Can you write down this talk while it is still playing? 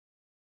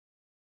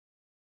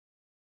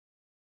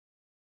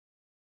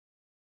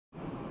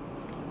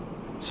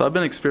So I've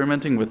been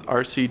experimenting with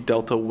RC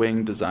Delta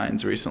wing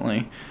designs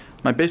recently.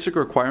 My basic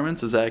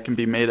requirements is that it can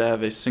be made out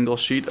of a single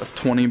sheet of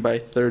 20 by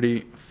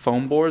 30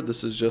 foam board.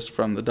 This is just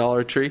from the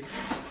Dollar Tree.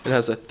 It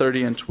has a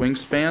 30-inch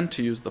wingspan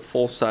to use the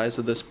full size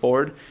of this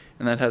board,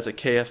 and that has a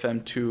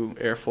KFM2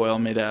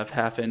 airfoil made out of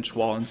half-inch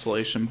wall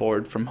insulation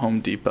board from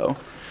Home Depot.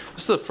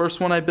 This is the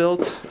first one I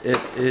built. It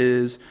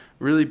is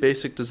really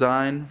basic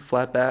design,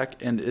 flat back,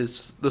 and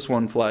this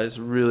one flies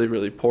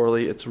really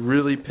poorly. It's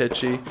really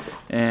pitchy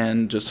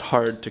and just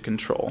hard to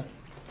control.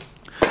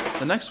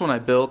 The next one I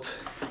built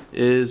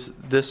is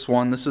this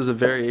one. This is a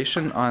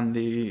variation on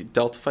the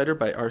Delta Fighter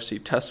by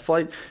RC Test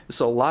Flight.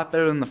 It's a lot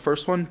better than the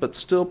first one, but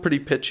still pretty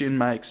pitchy in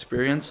my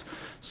experience.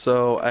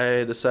 So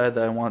I decided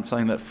that I want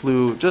something that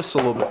flew just a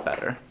little bit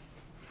better.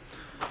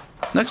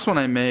 Next one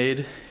I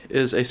made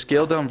is a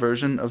scaled down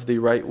version of the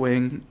right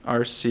wing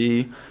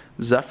RC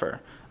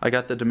Zephyr. I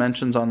got the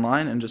dimensions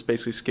online and just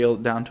basically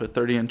scaled it down to a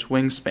 30-inch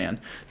wingspan.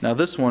 Now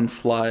this one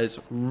flies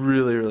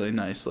really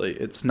nicely.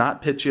 It's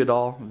not pitchy at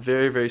all,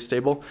 very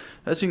stable.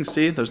 As you can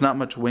see, there's not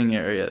much wing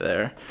area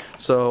there.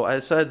 So I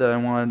decided that I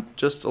wanted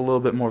just a little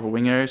bit more of a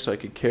wing area so I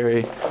could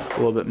carry a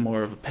little bit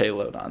more of a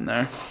payload on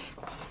there.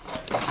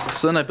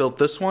 So then I built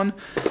this one.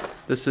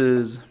 This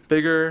is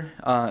bigger,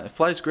 it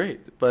flies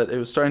great, but it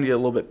was starting to get a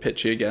little bit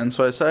pitchy again,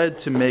 so I decided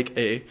to make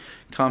a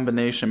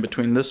combination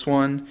between this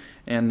one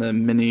and the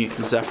mini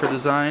Zephyr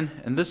design,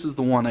 and this is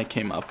the one I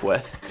came up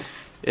with.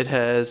 It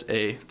has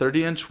a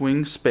 30-inch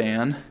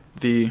wingspan,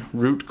 the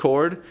root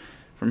chord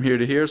from here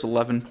to here is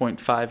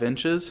 11.5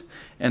 inches,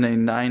 and a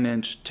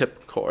 9-inch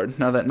tip chord.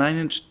 Now that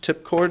 9-inch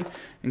tip chord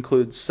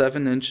includes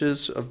 7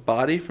 inches of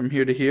body from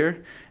here to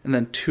here, and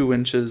then 2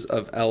 inches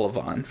of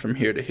elevon from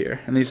here to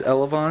here. And these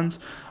elevons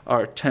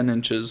are 10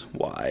 inches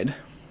wide.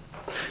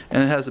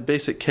 And it has a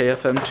basic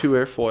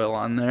KFM2 airfoil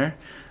on there.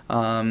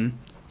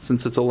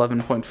 Since it's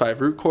 11.5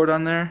 root chord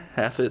on there,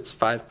 half it's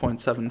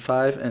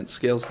 5.75, and it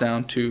scales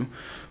down to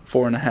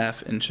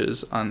 4.5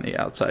 inches on the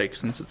outside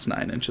since it's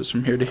 9 inches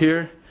from here to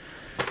here.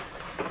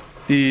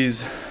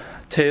 These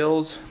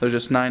tails, they're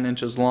just 9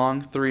 inches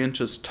long, 3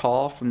 inches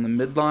tall from the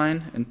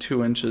midline, and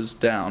 2 inches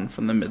down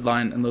from the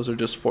midline, and those are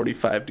just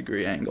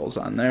 45-degree angles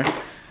on there.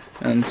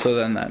 And so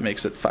then that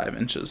makes it 5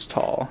 inches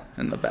tall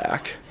in the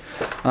back.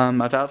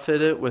 I've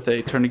outfitted it with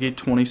a Turnigy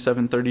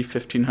 2730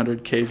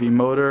 1500 kV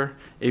motor,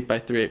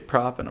 8x38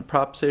 prop, and a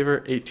prop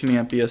saver, 18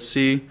 amp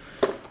ESC,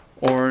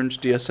 orange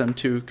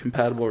DSM2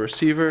 compatible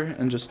receiver,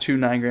 and just 2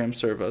 9-gram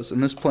servos.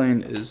 And this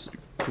plane is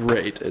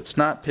great. It's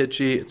not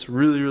pitchy, it's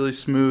really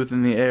smooth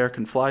in the air,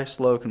 can fly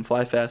slow, can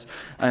fly fast.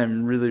 I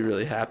am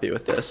really happy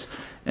with this.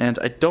 And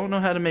I don't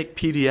know how to make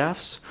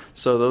PDFs,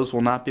 so those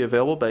will not be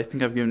available, but I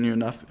think I've given you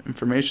enough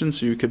information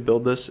so you could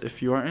build this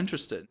if you are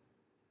interested.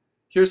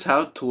 Here's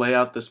how to lay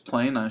out this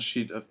plane on a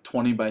sheet of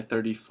 20 by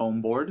 30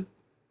 foam board.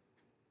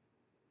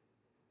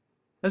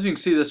 As you can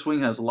see, this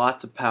wing has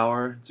lots of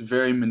power. It's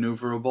very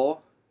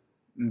maneuverable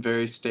and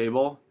very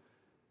stable.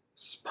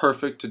 This is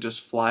perfect to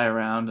just fly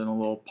around in a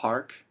little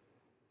park.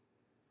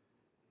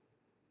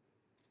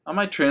 On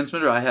my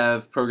transmitter, I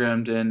have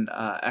programmed in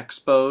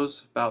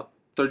expos, about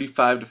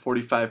 35 to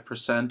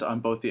 45% on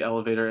both the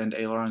elevator and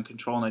aileron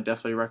control, and I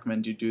definitely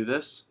recommend you do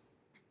this.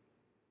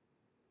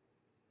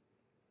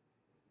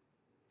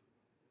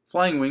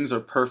 Flying wings are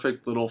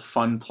perfect little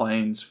fun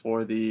planes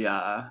for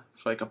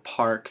like a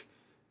park.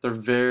 They're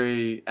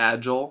very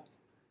agile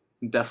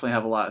and definitely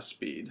have a lot of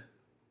speed.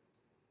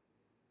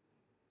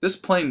 This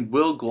plane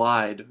will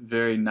glide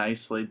very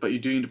nicely, but you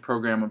do need to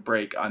program a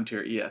brake onto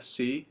your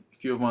ESC.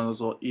 If you have one of those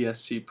little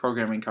ESC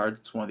programming cards,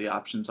 it's one of the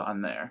options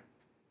on there.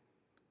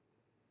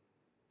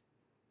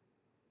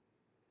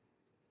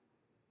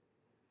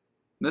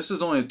 This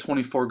is only a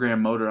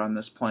 24-gram motor on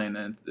this plane,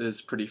 and it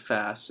is pretty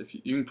fast.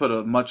 You can put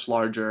a much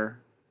larger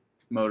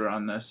motor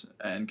on this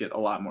and get a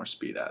lot more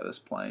speed out of this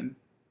plane.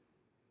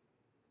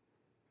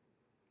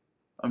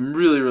 I'm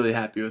really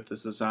happy with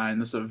this design.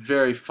 This is a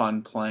very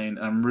fun plane,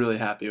 and I'm really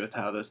happy with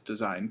how this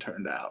design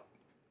turned out.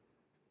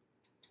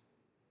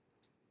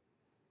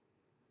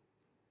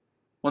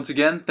 Once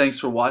again, thanks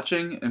for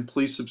watching, and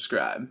please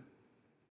subscribe.